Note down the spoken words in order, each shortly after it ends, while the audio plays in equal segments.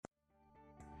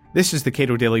This is the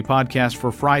Cato Daily Podcast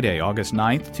for Friday, August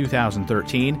 9th,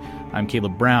 2013. I'm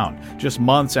Caleb Brown. Just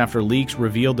months after leaks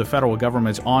revealed the federal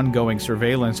government's ongoing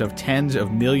surveillance of tens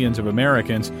of millions of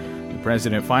Americans, the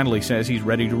president finally says he's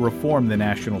ready to reform the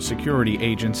National Security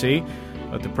Agency.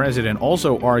 But the president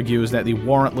also argues that the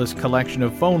warrantless collection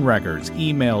of phone records,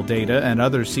 email data, and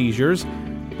other seizures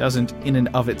doesn't in and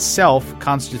of itself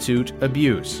constitute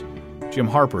abuse. Jim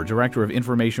Harper, Director of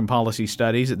Information Policy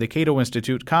Studies at the Cato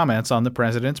Institute, comments on the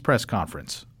president's press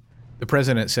conference. The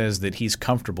president says that he's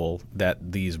comfortable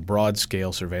that these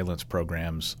broad-scale surveillance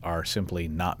programs are simply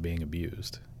not being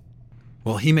abused.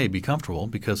 Well, he may be comfortable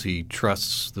because he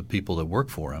trusts the people that work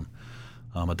for him,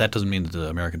 but that doesn't mean that the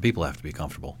American people have to be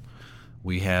comfortable.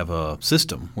 We have a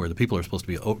system where the people are supposed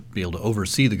to be able to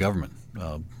oversee the government,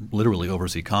 literally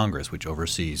oversee Congress, which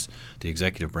oversees the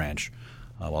executive branch,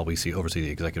 while we oversee the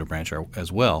executive branch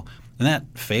as well. And that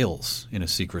fails in a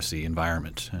secrecy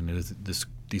environment. And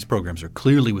these programs are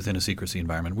clearly within a secrecy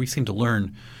environment. We seem to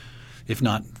learn, if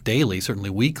not daily, certainly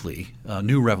weekly,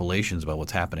 new revelations about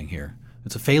what's happening here.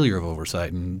 It's a failure of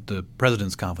oversight, and the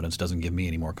president's confidence doesn't give me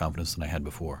any more confidence than I had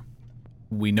before.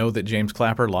 We know that James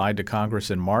Clapper lied to Congress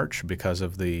in March because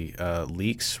of the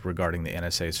leaks regarding the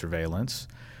NSA surveillance.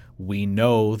 We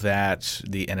know that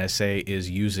the NSA is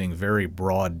using very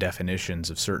broad definitions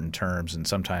of certain terms and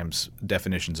sometimes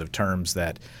definitions of terms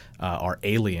that are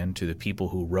alien to the people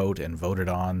who wrote and voted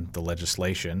on the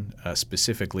legislation,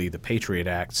 specifically the Patriot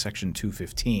Act, Section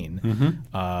 215.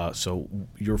 Mm-hmm. So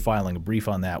you're filing a brief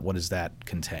on that. What does that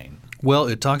contain? Well,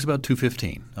 it talks about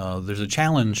 215. There's a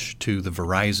challenge to the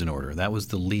Verizon order. That was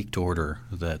the leaked order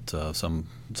that some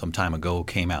time ago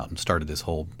came out and started this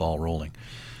whole ball rolling.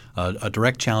 A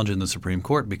direct challenge in the Supreme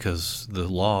Court because the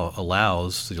law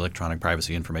allows the Electronic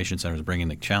Privacy Information Center to bring in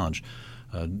the challenge,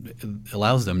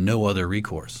 allows them no other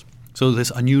recourse. So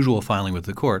this unusual filing with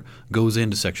the court goes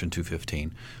into Section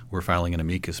 215. We're filing an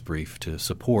amicus brief to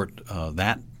support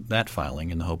that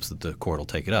filing in the hopes that the court will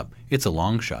take it up. It's a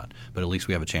long shot, but at least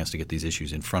we have a chance to get these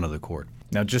issues in front of the court.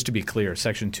 Now, just to be clear,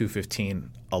 Section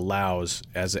 215 allows,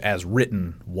 as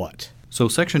written, what? So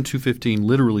Section 215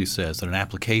 literally says that an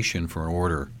application for an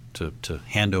order to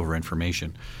hand over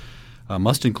information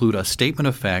must include a statement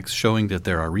of facts showing that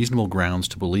there are reasonable grounds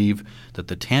to believe that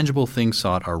the tangible things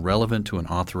sought are relevant to an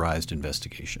authorized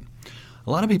investigation. A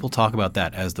lot of people talk about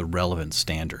that as the relevant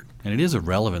standard, and it is a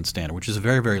relevant standard, which is a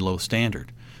very, very low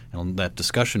standard. And that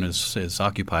discussion has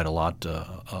occupied a lot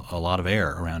of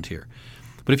air around here.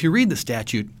 But if you read the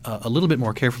statute a little bit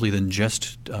more carefully than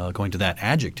just going to that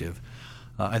adjective,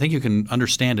 I think you can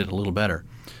understand it a little better.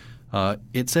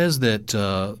 It says that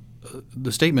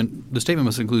the statement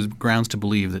must include grounds to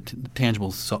believe that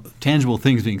tangible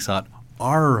things being sought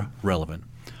are relevant.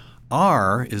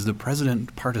 Are is the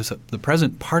present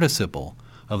participle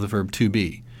of the verb to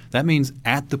be. That means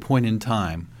at the point in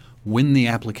time when the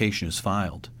application is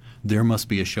filed, there must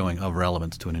be a showing of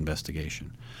relevance to an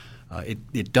investigation.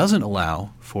 It doesn't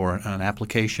allow for an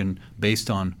application based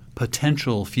on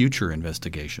potential future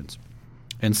investigations.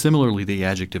 And similarly, the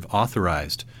adjective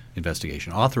authorized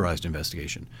investigation,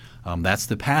 that's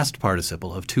the past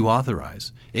participle of to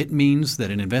authorize. It means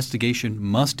that an investigation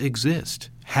must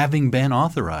exist, having been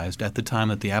authorized at the time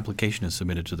that the application is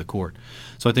submitted to the court.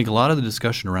 So I think a lot of the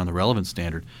discussion around the relevance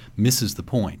standard misses the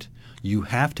point. You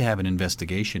have to have an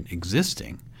investigation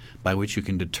existing by which you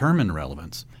can determine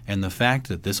relevance. And the fact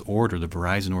that this order, the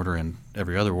Verizon order and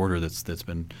every other order that's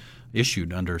been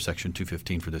issued under Section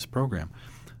 215 for this program,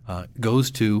 goes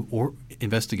to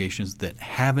investigations that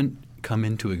haven't come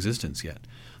into existence yet.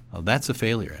 That's a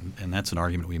failure, and that's an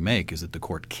argument we make, is that the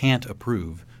court can't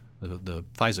approve, the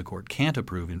FISA court can't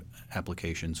approve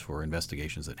applications for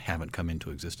investigations that haven't come into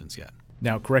existence yet.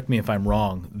 Now, correct me if I'm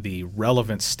wrong, the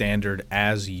relevance standard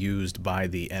as used by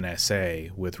the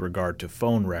NSA with regard to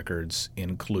phone records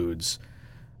includes,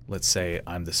 let's say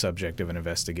I'm the subject of an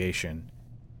investigation,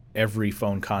 every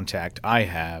phone contact I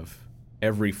have,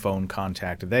 every phone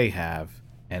contact they have,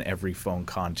 and every phone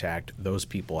contact those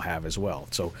people have as well.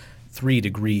 So 3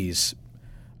 degrees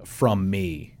from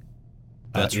me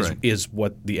is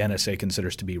what the NSA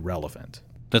considers to be relevant.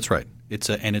 That's right. That's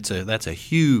a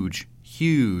huge,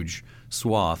 huge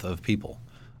swath of people.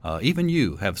 Even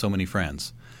you have so many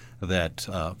friends that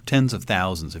tens of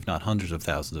thousands, if not hundreds of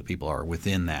thousands of people are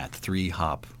within that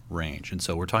 3-hop range. And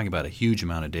so we're talking about a huge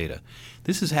amount of data.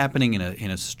 This is happening in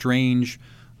a strange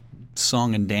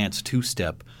song and dance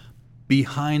two-step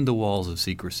behind the walls of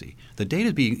secrecy. The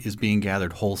data is being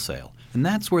gathered wholesale, and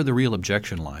that's where the real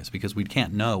objection lies, because we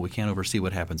can't oversee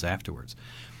what happens afterwards.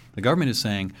 The government is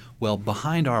saying, well,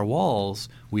 behind our walls,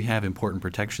 we have important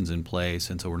protections in place,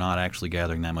 and so we're not actually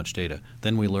gathering that much data.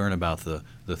 Then we learn about the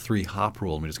 3-hop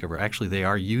rule, and we discover actually they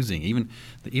are using,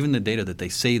 even the data that they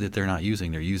say that they're not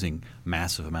using, they're using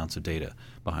massive amounts of data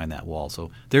behind that wall.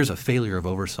 So there's a failure of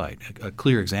oversight, a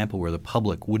clear example where the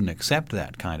public wouldn't accept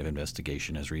that kind of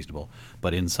investigation as reasonable,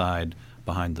 but inside,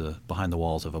 behind the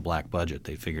walls of a black budget,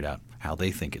 they figured out how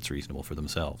they think it's reasonable for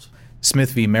themselves.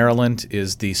 Smith v. Maryland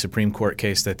is the Supreme Court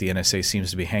case that the NSA seems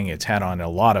to be hanging its hat on. A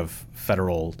lot of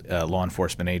federal law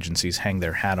enforcement agencies hang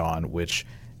their hat on, which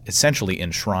essentially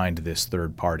enshrined this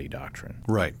third-party doctrine.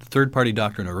 Right. The third-party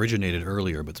doctrine originated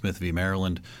earlier, but Smith v.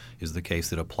 Maryland is the case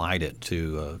that applied it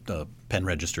to a pen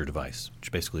register device,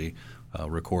 which basically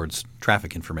records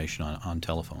traffic information on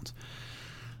telephones.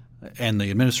 And the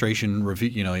administration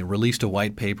released a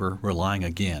white paper relying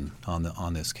again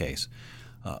on this case.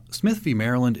 Smith v.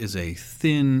 Maryland is a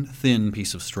thin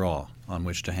piece of straw on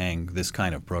which to hang this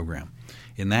kind of program.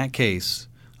 In that case,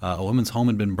 a woman's home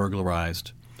had been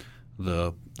burglarized.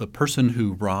 The person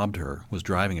who robbed her was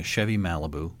driving a Chevy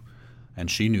Malibu,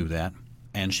 and she knew that,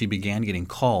 and she began getting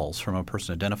calls from a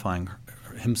person identifying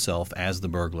himself as the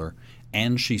burglar,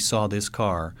 and she saw this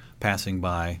car passing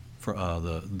by for,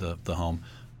 the home.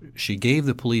 She gave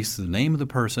the police the name of the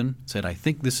person, said, I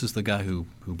think this is the guy who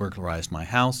burglarized my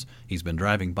house. He's been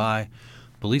driving by.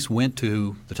 Police went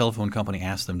to the telephone company,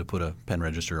 asked them to put a pen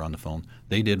register on the phone.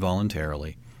 They did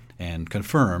voluntarily and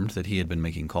confirmed that he had been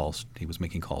making calls. He was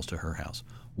making calls to her house.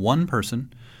 One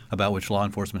person about which law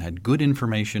enforcement had good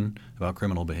information about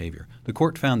criminal behavior. The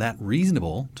court found that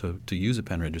reasonable to use a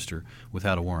pen register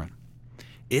without a warrant.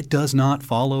 It does not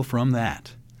follow from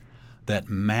that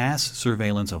mass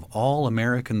surveillance of all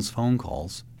Americans' phone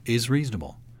calls is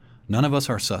reasonable. None of us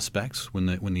are suspects when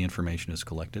the information is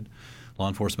collected. Law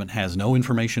enforcement has no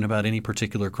information about any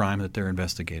particular crime that they're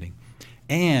investigating.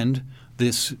 And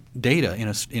this data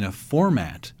in a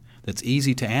format that's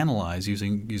easy to analyze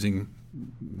using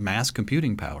mass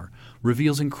computing power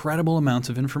reveals incredible amounts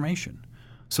of information.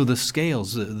 So the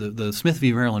scales, the Smith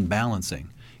v. Maryland balancing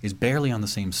is barely on the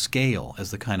same scale as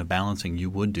the kind of balancing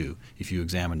you would do if you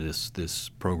examined this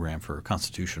program for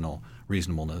constitutional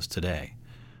reasonableness today.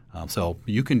 So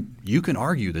you can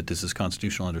argue that this is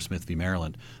constitutional under Smith v.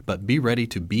 Maryland, but be ready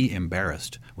to be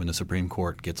embarrassed when the Supreme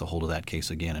Court gets a hold of that case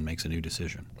again and makes a new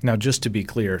decision. Now, just to be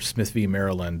clear, Smith v.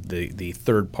 Maryland, the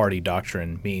third-party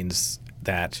doctrine means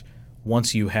that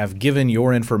once you have given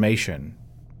your information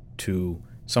to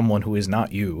someone who is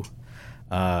not you,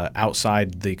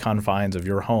 outside the confines of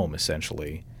your home,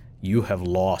 essentially, you have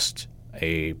lost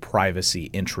a privacy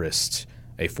interest,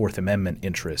 a Fourth Amendment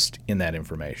interest in that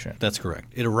information. That's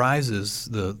correct. It arises,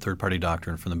 the third-party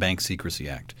doctrine, from the Bank Secrecy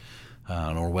Act,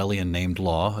 an Orwellian named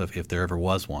law, if there ever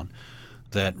was one,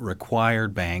 that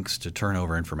required banks to turn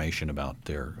over information about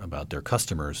their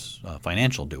customers'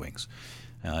 financial doings.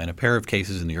 In a pair of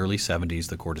cases in the early 70s,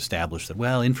 the court established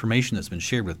that, information that's been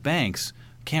shared with banks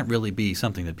can't really be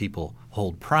something that people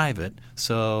hold private,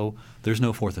 so there's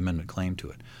no Fourth Amendment claim to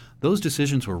it. Those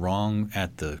decisions were wrong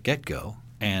at the get-go,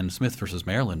 and Smith versus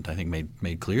Maryland, I think,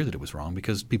 made clear that it was wrong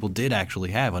because people did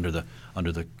actually have, under the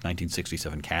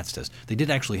 1967 Katz test, they did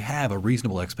actually have a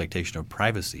reasonable expectation of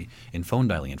privacy in phone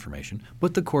dialing information,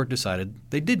 but the court decided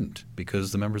they didn't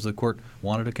because the members of the court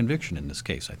wanted a conviction in this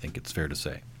case, I think it's fair to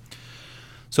say.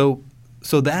 So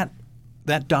that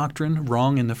doctrine,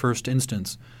 wrong in the first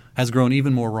instance, has grown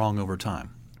even more wrong over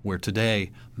time, where today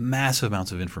massive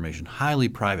amounts of information, highly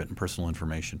private and personal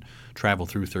information, travel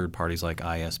through third parties like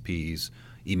ISPs,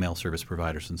 email service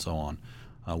providers, and so on.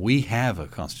 We have a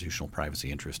constitutional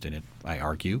privacy interest in it, I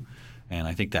argue, and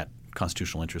I think that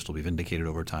constitutional interest will be vindicated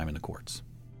over time in the courts.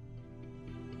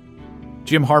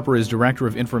 Jim Harper is Director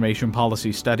of Information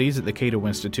Policy Studies at the Cato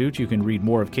Institute. You can read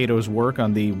more of Cato's work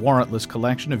on the warrantless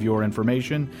collection of your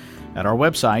information at our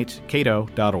website,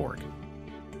 cato.org.